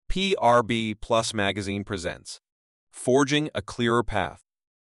PRB Plus Magazine presents Forging a Clearer Path.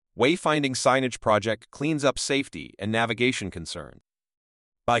 Wayfinding Signage Project cleans up safety and navigation concerns.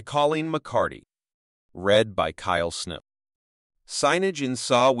 By Colleen McCarty. Read by Kyle Snip. Signage in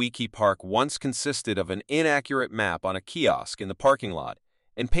Saw Wee Kee Park once consisted of an inaccurate map on a kiosk in the parking lot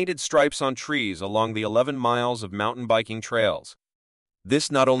and painted stripes on trees along the 11 miles of mountain biking trails.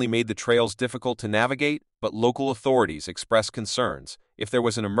 This not only made the trails difficult to navigate, but local authorities expressed concerns if there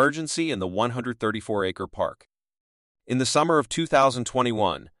was an emergency in the 134-acre park. In the summer of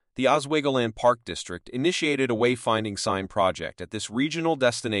 2021, the Oswegoland Park District initiated a wayfinding sign project at this regional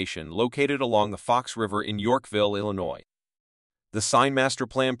destination located along the Fox River in Yorkville, Illinois. The Sign Master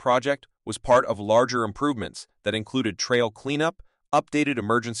Plan project was part of larger improvements that included trail cleanup, updated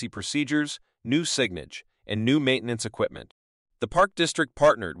emergency procedures, new signage, and new maintenance equipment. The Park District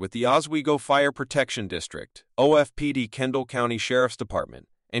partnered with the Oswego Fire Protection District, OFPD Kendall County Sheriff's Department,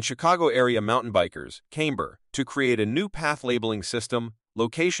 and Chicago area mountain bikers, Camber, to create a new path labeling system,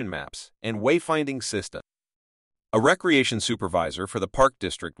 location maps, and wayfinding system. A recreation supervisor for the Park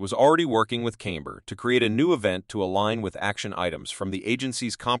District was already working with Camber to create a new event to align with action items from the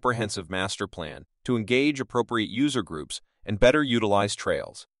agency's comprehensive master plan to engage appropriate user groups and better utilize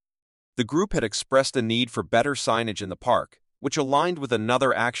trails. The group had expressed a need for better signage in the park, which aligned with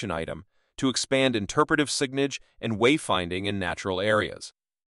another action item to expand interpretive signage and wayfinding in natural areas.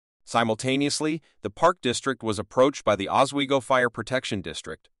 Simultaneously, the Park District was approached by the Oswego Fire Protection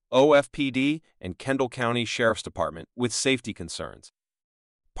District, OFPD, and Kendall County Sheriff's Department with safety concerns.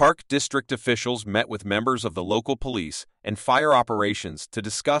 Park District officials met with members of the local police and fire operations to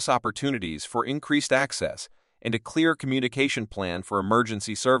discuss opportunities for increased access and a clear communication plan for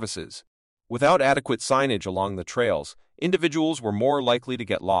emergency services. Without adequate signage along the trails, individuals were more likely to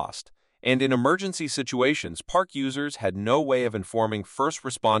get lost, and in emergency situations, park users had no way of informing first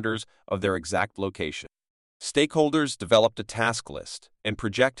responders of their exact location. Stakeholders developed a task list and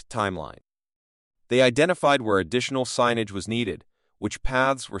project timeline. They identified where additional signage was needed, which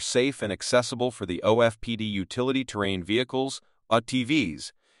paths were safe and accessible for the OFPD utility terrain vehicles,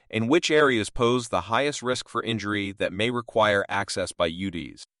 UTVs, and which areas pose the highest risk for injury that may require access by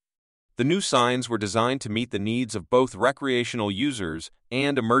UDs. The new signs were designed to meet the needs of both recreational users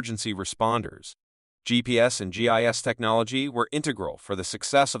and emergency responders. GPS and GIS technology were integral for the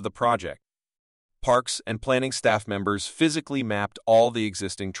success of the project. Parks and planning staff members physically mapped all the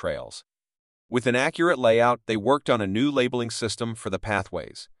existing trails. With an accurate layout, they worked on a new labeling system for the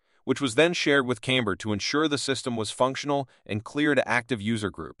pathways, which was then shared with Camber to ensure the system was functional and clear to active user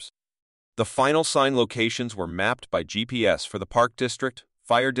groups. The final sign locations were mapped by GPS for the Park District,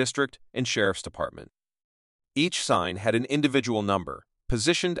 Fire District, and Sheriff's Department. Each sign had an individual number,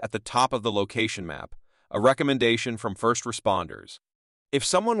 positioned at the top of the location map, a recommendation from first responders. If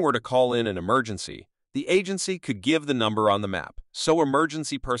someone were to call in an emergency, the agency could give the number on the map, so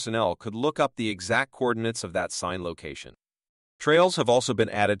emergency personnel could look up the exact coordinates of that sign location. Trails have also been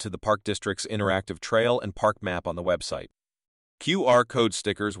added to the Park District's interactive trail and park map on the website. QR code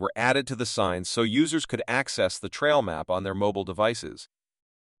stickers were added to the signs so users could access the trail map on their mobile devices.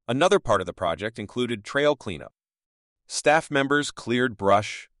 Another part of the project included trail cleanup. Staff members cleared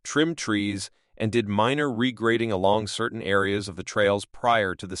brush, trimmed trees, and did minor regrading along certain areas of the trails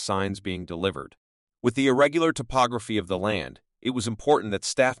prior to the signs being delivered. With the irregular topography of the land, it was important that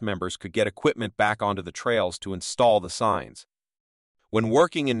staff members could get equipment back onto the trails to install the signs. When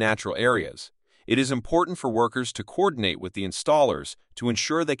working in natural areas, it is important for workers to coordinate with the installers to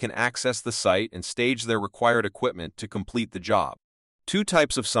ensure they can access the site and stage their required equipment to complete the job. Two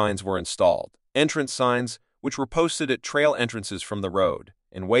types of signs were installed: entrance signs, which were posted at trail entrances from the road,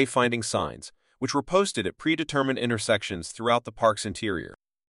 and wayfinding signs, which were posted at predetermined intersections throughout the park's interior.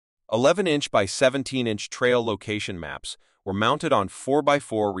 11-inch by 17-inch trail location maps were mounted on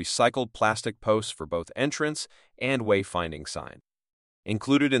 4x4 recycled plastic posts for both entrance and wayfinding sign.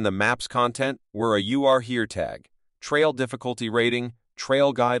 Included in the map's content were a "You Are Here" tag, trail difficulty rating,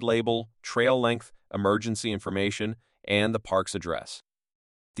 trail guide label, trail length, emergency information, and the park's address.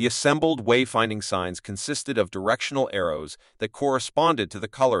 The assembled wayfinding signs consisted of directional arrows that corresponded to the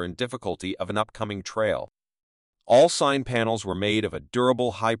color and difficulty of an upcoming trail. All sign panels were made of a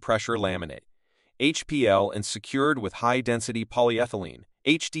durable high-pressure laminate, HPL, and secured with high-density polyethylene,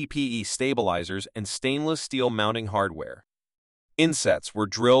 HDPE stabilizers, and stainless steel mounting hardware. Insets were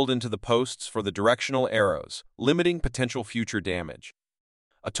drilled into the posts for the directional arrows, limiting potential future damage.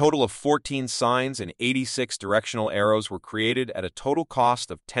 A total of 14 signs and 86 directional arrows were created at a total cost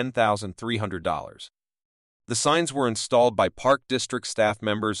of $10,300. The signs were installed by Park District staff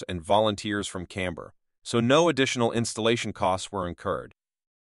members and volunteers from Camber, so no additional installation costs were incurred.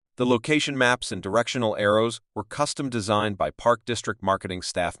 The location maps and directional arrows were custom designed by Park District marketing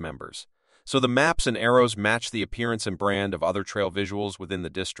staff members, so the maps and arrows match the appearance and brand of other trail visuals within the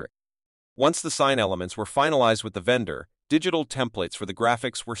district. Once the sign elements were finalized with the vendor, digital templates for the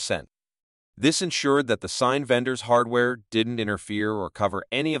graphics were sent. This ensured that the sign vendor's hardware didn't interfere or cover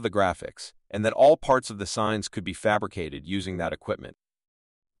any of the graphics, and that all parts of the signs could be fabricated using that equipment.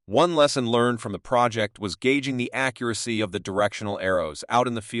 One lesson learned from the project was gauging the accuracy of the directional arrows out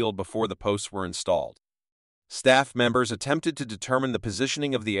in the field before the posts were installed. Staff members attempted to determine the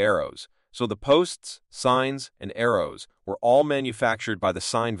positioning of the arrows, so the posts, signs, and arrows were all manufactured by the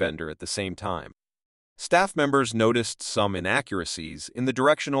sign vendor at the same time. Staff members noticed some inaccuracies in the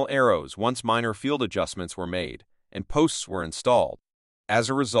directional arrows once minor field adjustments were made and posts were installed. As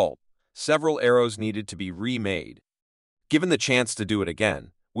a result, several arrows needed to be remade. Given the chance to do it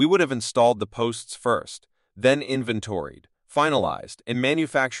again, we would have installed the posts first, then inventoried, finalized, and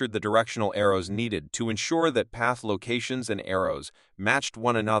manufactured the directional arrows needed to ensure that path locations and arrows matched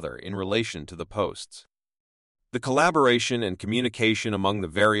one another in relation to the posts. The collaboration and communication among the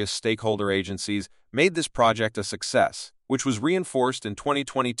various stakeholder agencies made this project a success, which was reinforced in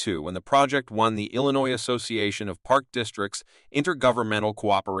 2022 when the project won the Illinois Association of Park Districts Intergovernmental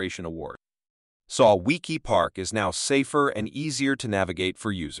Cooperation Award. Saw Wee Kee Park is now safer and easier to navigate for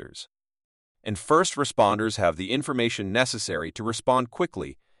users. And first responders have the information necessary to respond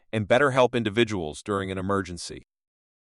quickly and better help individuals during an emergency.